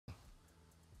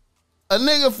A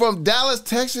nigga from Dallas,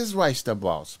 Texas writes the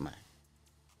Boss Man.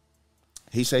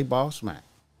 He say Boss Man.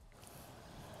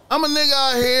 I'm a nigga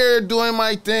out here doing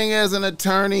my thing as an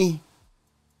attorney.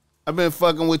 I've been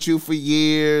fucking with you for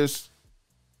years.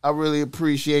 I really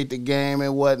appreciate the game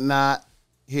and whatnot.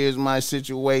 Here's my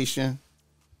situation.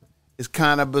 It's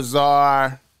kind of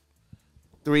bizarre.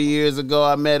 3 years ago,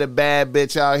 I met a bad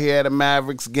bitch out here at a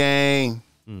Mavericks game.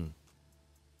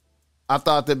 I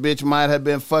thought the bitch might have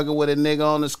been fucking with a nigga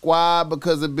on the squad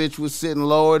because the bitch was sitting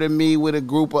lower than me with a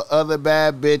group of other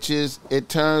bad bitches. It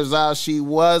turns out she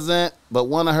wasn't, but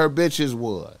one of her bitches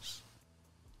was.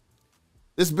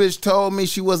 This bitch told me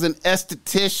she was an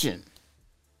esthetician.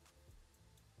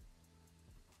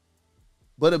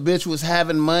 But a bitch was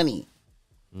having money.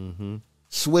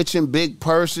 Switching big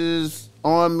purses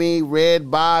on me, red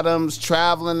bottoms,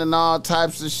 traveling and all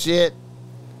types of shit.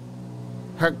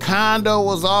 Her condo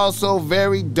was also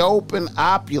very dope and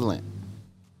opulent.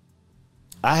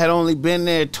 I had only been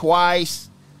there twice.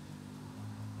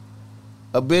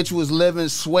 A bitch was living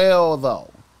swell, though.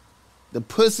 The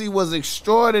pussy was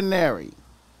extraordinary.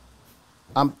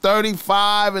 I'm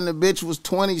 35 and the bitch was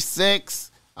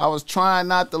 26. I was trying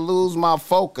not to lose my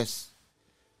focus.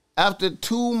 After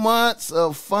 2 months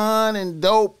of fun and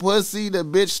dope pussy, the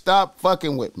bitch stopped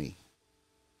fucking with me.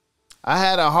 I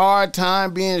had a hard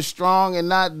time being strong and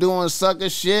not doing sucker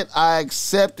shit. I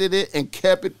accepted it and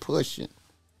kept it pushing.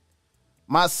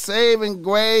 My saving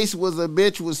grace was a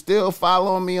bitch was still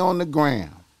following me on the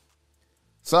gram.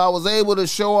 So I was able to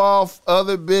show off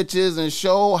other bitches and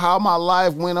show how my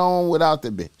life went on without the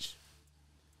bitch.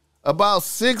 About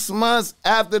 6 months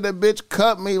after the bitch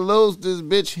cut me loose, this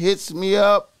bitch hits me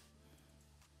up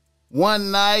one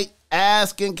night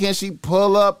asking can she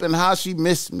pull up and how she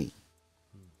missed me.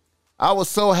 I was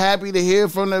so happy to hear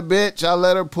from the bitch, I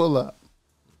let her pull up.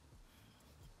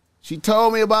 She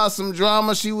told me about some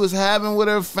drama she was having with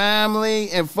her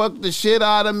family and fucked the shit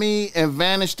out of me and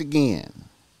vanished again.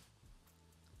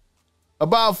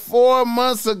 About 4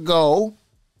 months ago,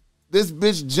 this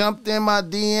bitch jumped in my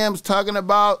DMs talking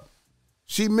about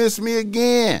she missed me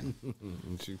again.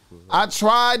 I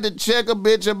tried to check a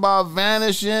bitch about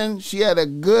vanishing. She had a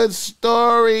good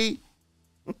story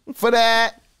for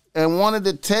that and wanted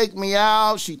to take me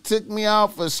out. She took me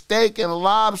out for steak and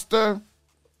lobster.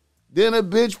 Then a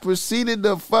bitch proceeded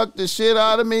to fuck the shit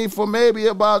out of me for maybe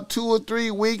about 2 or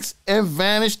 3 weeks and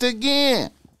vanished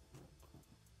again.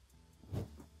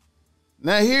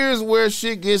 Now here's where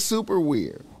shit gets super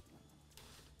weird.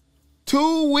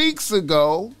 2 weeks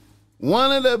ago,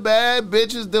 one of the bad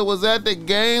bitches that was at the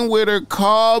game with her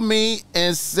called me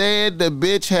and said the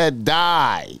bitch had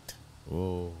died.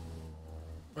 Oh.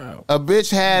 Wow. A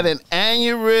bitch had an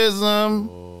aneurysm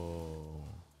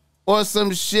or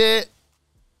some shit,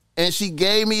 and she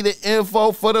gave me the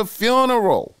info for the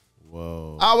funeral.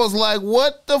 Whoa. I was like,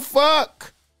 what the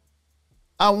fuck?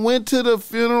 I went to the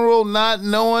funeral not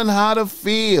knowing how to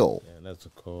feel. Yeah, that's a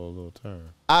cold little turn.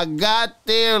 I got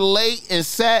there late and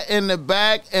sat in the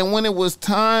back, and when it was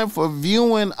time for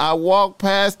viewing, I walked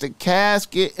past the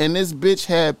casket, and this bitch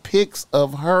had pics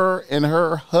of her and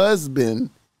her husband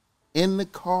in the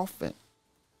coffin.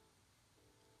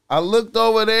 I looked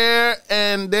over there,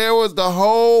 and there was the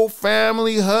whole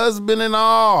family, husband and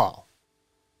all.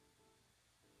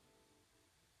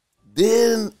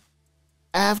 Then,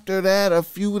 after that, a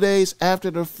few days after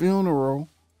the funeral,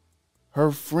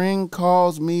 her friend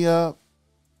calls me up,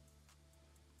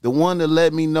 the one that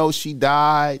let me know she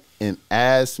died, and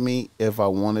asked me if I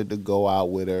wanted to go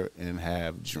out with her and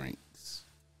have drinks.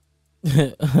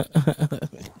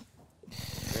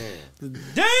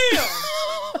 Damn!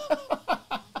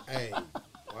 Hey,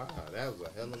 wow, that was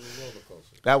a hell of a roller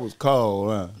coaster. That was cold,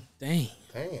 huh? Damn.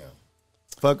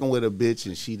 Fucking with a bitch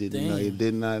and she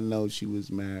did not know she was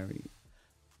married.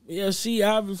 Yeah, she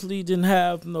obviously didn't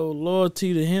have no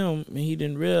loyalty to him, and he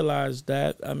didn't realize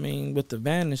that. I mean, with the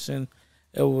vanishing,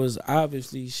 it was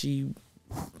obviously she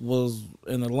was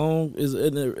in a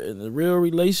real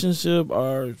relationship,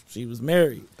 or she was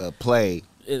married. A play.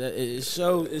 It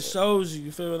shows you.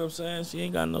 You feel what I'm saying? She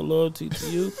ain't got no loyalty to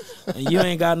you, and you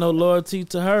ain't got no loyalty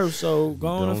to her. So go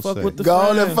on and fuck with the friend. Go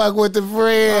on and fuck with the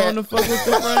friend. Go on and fuck with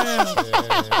the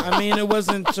friend. I mean, it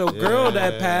wasn't your girl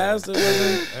that passed. It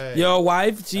wasn't your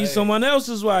wife. She's someone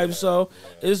else's wife. So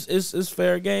it's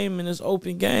fair game and it's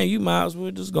open game. You might as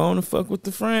well just go on and fuck with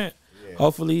the friend. Yeah.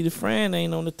 Hopefully the friend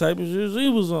ain't on the type of shit she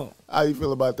was on. How you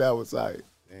feel about that one, Sight?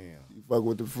 Damn. You fuck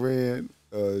with the friend?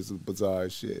 It's some bizarre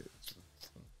shit.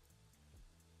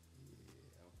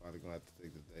 I'm probably gonna have to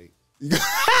take the date.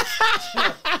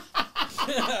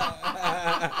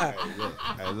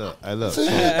 Hey, look.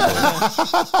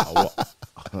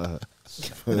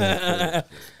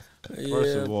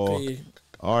 First of all, P.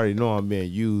 I already know I'm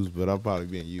being used, but I'm probably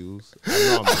being used. I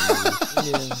know I'm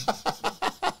being used.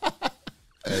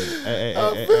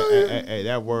 Yeah. Hey,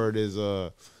 that word is I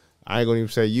ain't gonna even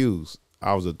say use.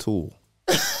 I was a tool.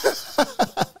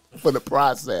 For the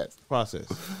process.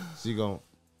 She gon'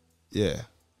 yeah.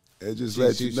 It just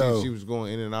let you know. She was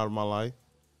going in and out of my life.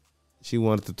 She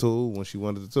wanted the tool when she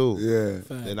wanted the tool. Yeah.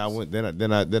 Facts. Then I went.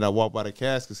 Then I walked by the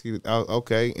casket.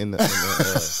 Okay, and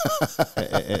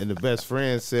the best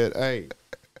friend said, "Hey,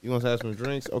 you want to have some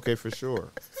drinks? Okay, for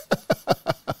sure."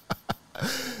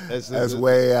 That's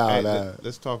way out. Hey,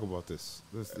 let's talk about this.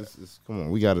 Let's come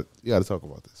on. You gotta talk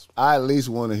about this. I at least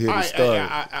want to hear the story.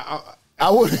 I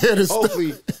want to hear the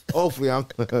story. Hopefully, I'm.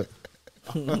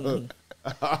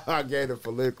 I gave it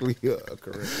politically correct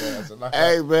answer.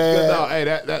 Hey man, no, hey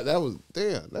that was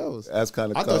damn. That's kind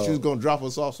of. I thought you was gonna drop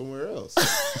us off somewhere else.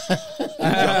 You dropped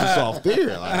us off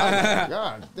there. Like,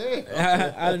 God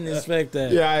damn. I didn't expect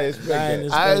that. Yeah, I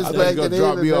expected. I I thought you was gonna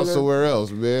drop me off nigga. somewhere else,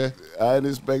 man. I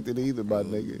didn't expect it either, my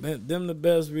nigga. Them the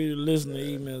best reader listener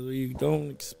emails where you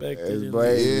don't expect It's it.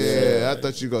 brave. Yeah, I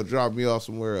thought you were gonna drop me off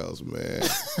somewhere else, man.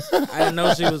 I didn't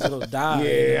know she was gonna die.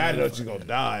 Yeah, I know you gonna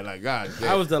die. Like, God damn.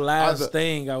 That was the last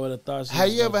thing I would have thought. She Have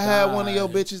was you ever gonna had die. one of your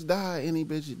bitches die? Any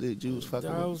bitch that you was fucking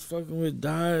I with? was fucking with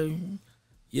die.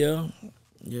 Yeah.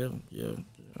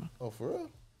 Oh, for real?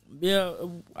 Yeah,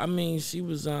 I mean, she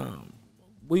was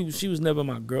she was never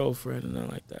my girlfriend and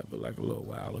nothing like that, but like a little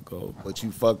while ago. But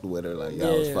you fucked with her, like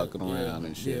y'all was fucking around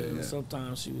and shit. Yeah. Yeah.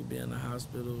 Sometimes she would be in the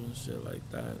hospital and shit like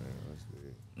that.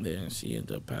 Then she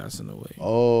ended up passing away.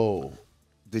 Oh.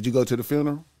 Did you go to the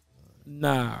funeral?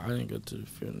 Nah, I didn't go to the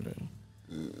funeral.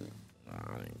 Nah,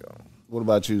 I didn't go. What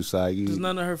about you, Sai? Because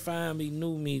none of her family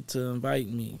knew me to invite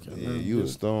me. Yeah, you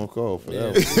was stone cold for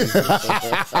that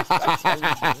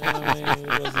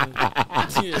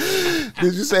one.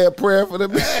 Did you say a prayer for the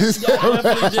bitches?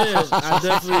 I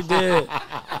definitely did.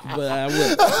 But I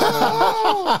would.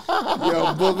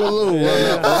 Yo, Boogaloo,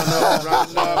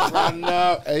 run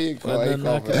up. Hey,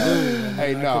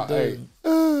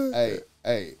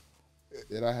 hey.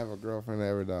 Did I have a girlfriend that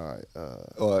ever died?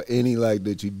 Or any like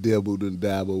that you dabbled and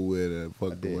dabbled with and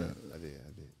fucked around? I did.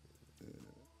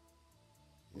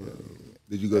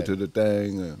 Did you go to the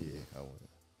thing? Yeah, I went.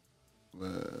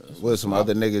 Was some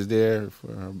other niggas there for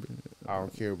her? I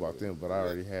don't care about them, but I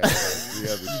already had like, 3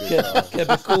 other chicks.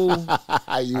 Kept it cool.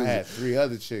 I had 3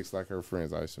 other chicks like her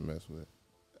friends I used to mess with.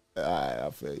 I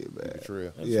feel you, man.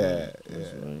 Trail. Yeah.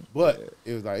 Right. But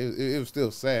it was like it was still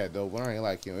sad though. But I ain't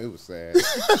like him. It was sad. What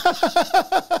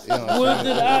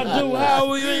did I do?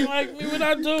 How you ain't like me? What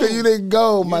I do? Cause you didn't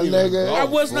go, my nigga. I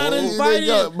was not You didn't invited.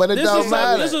 go, but it don't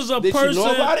matter. This is a Did person. you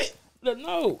know about it?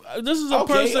 No, this is a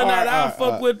Okay, person that I alright,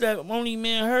 fuck with that only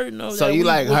man her know. So that you we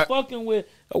like was her- fucking with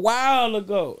a while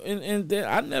ago, and then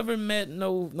I never met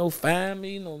no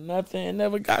family, no nothing. I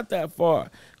never got that far.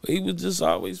 He was just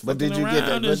always fucking But did you around get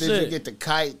the? and But did shit. you get the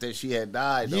kite that she had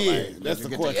died? Though? Yeah, Like, did that's you the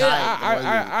get question.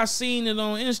 Yeah, I seen it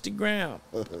on Instagram.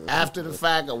 After the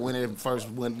fact, or when it first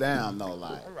went down, though,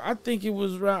 like. I think it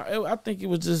was right. I think it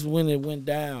was just when it went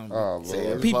down. Oh, See, it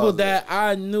Lord. was People positive. that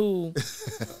I knew,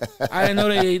 I didn't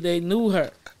know they knew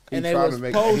her, and they was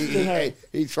posting her.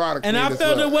 He tried to. And I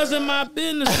felt it wasn't my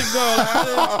business to go.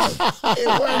 It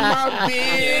wasn't my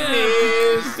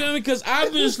business. You feel me? Because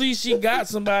obviously she got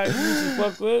somebody who she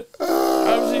fuck with.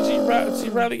 Obviously she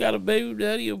probably got a baby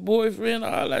daddy, a boyfriend,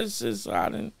 all that shit. So I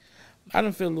didn't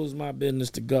feel it was my business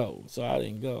to go. So I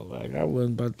didn't go. Like I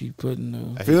wasn't about to be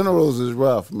putting Funerals is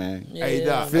rough, man. Hey,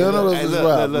 Doc. Funerals is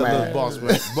rough, man. Boss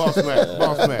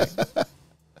man.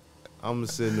 I'm gonna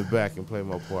sit in the back and play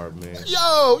my part, man.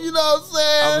 Yo, you know what I'm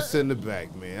saying? I'm gonna sit in the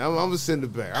back, man. I'm gonna sit in the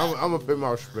back. I'm gonna pay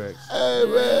my respects. Hey,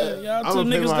 man. Y'all I'ma two pay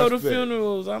niggas my go to respect.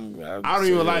 funerals. I don't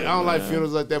like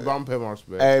funerals like that, but I'm gonna pay my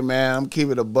respect. Hey, man, I'm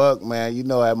keeping a buck, man. You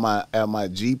know, at my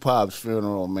G-Pop's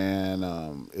funeral, man,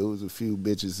 it was a few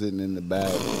bitches sitting in the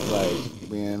back, like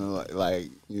being like,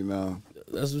 you know.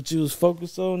 That's what you was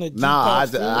focused on. That Nah, I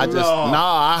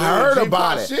heard Them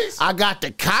about G-pop it. chicks? I got the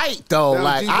kite though. Them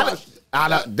Like G-pop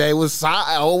they was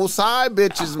old side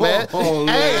bitches, man. Oh,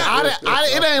 hey, Lord.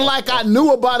 it ain't like I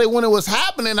knew about it when it was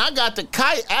happening. I got the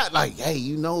kite out, like, hey,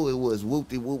 you know, it was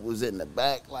whoop-de-whoop was in the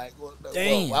back. Like, what the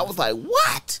Damn. I was like,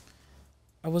 what?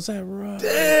 I was that right.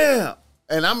 Damn.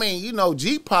 And I mean, you know,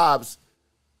 G-Pops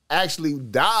actually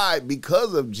died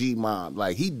because of G-Mom.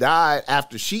 Like, he died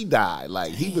after she died.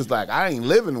 Like, he was like, I ain't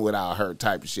living without her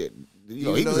type of shit.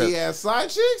 You know, he had side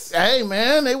chicks? Hey,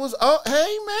 man, they was,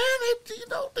 you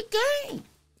know, the game.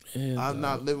 Yeah, I'm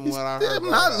not living without her. I'm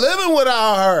not living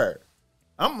without her.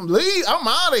 I'm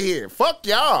out of here. Fuck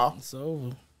y'all. it's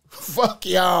over. Fuck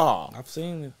y'all. I've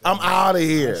seen it. I'm out of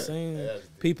here. I've seen it.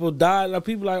 People die. Like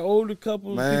people like older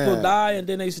couples. Man. People die and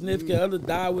then they significant other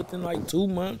die within like 2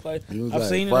 months. Like He was I've like,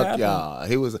 seen it fuck happen. y'all.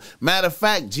 He was matter of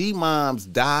fact, G Moms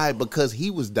died because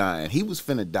he was dying. He was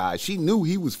finna die. She knew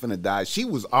he was finna die. She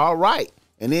was all right.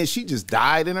 And then she just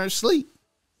died in her sleep.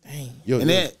 Dang. And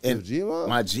then G-Mom?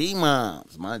 my G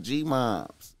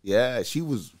Moms. Yeah, she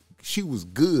was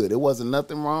good. There wasn't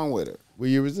nothing wrong with her. What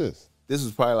year was this? This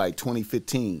was probably like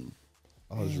 2015.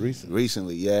 Oh, it was recent.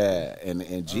 Recently, yeah.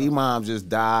 And G Mom just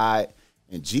died,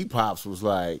 and G Pops was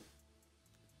like,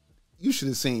 you should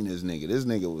have seen this nigga. This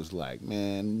nigga was like,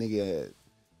 man, nigga,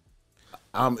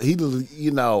 he,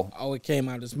 you know, Oh, it came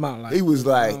out his mouth. Like, he was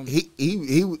like, he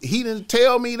didn't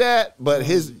tell me that, but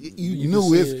you knew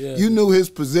can his see it, yeah. you knew his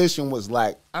position was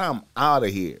like, I'm out of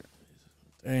here.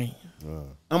 Dang.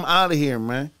 I'm out of here,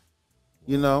 man.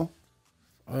 You know.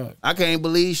 I can't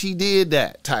believe she did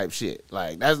that type shit.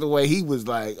 Like, that's the way he was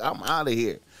like, I'm out of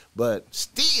here. But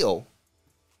still,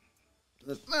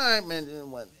 the third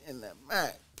man wasn't in that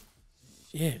Mac.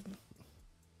 Yeah.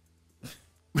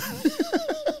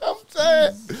 I'm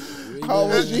saying, How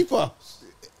old was G-Pops?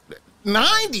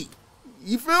 90.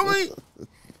 You feel me?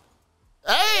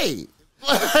 Hey.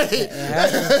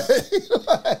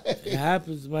 It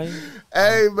happens, man.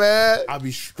 Hey, man. I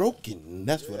be stroking.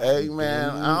 That's what I Hey, be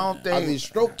man. doing. I don't think. I be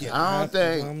stroking. I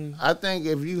think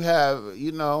if you have,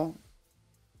 you know,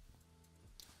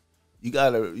 you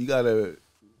gotta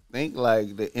think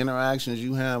like the interactions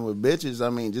you have with bitches. I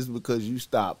mean, just because you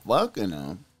stop fucking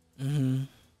them,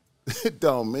 it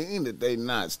don't mean that they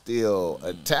not still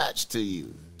attached to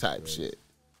you. Type shit.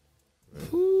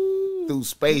 Through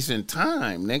space and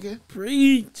time, nigga.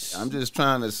 Preach. I'm just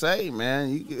trying to say,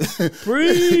 man. You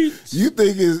Preach. you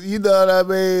think it's, you know what I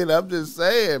mean? I'm just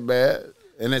saying, man.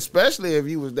 And especially if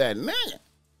you was that nigga.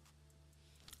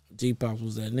 G-Pops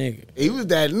was that nigga. He was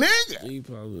that nigga. G-Pops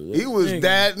was He was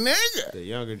that nigga. The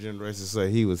younger generation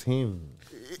say he was him.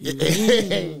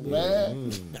 Hey,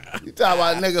 man. You talk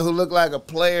about a nigga who looked like a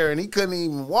player and he couldn't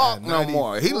even walk no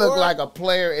more. He looked like a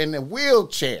player in a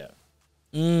wheelchair.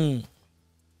 Mm.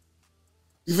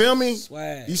 You feel me?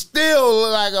 Swag. He still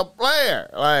look like a player.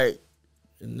 Like,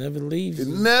 It never leaves. it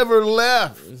you. never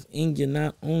left. It's in you,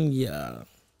 not on ya.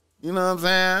 You know what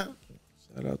I'm saying?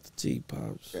 Shout out to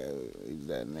G-Pops. Yeah, he's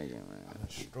that nigga, man.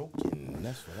 Stroking.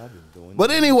 That's what I've been doing. But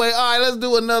anyway, all right, let's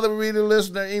do another reader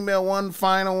listener email, one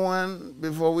final one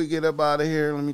before we get up out of here. Let me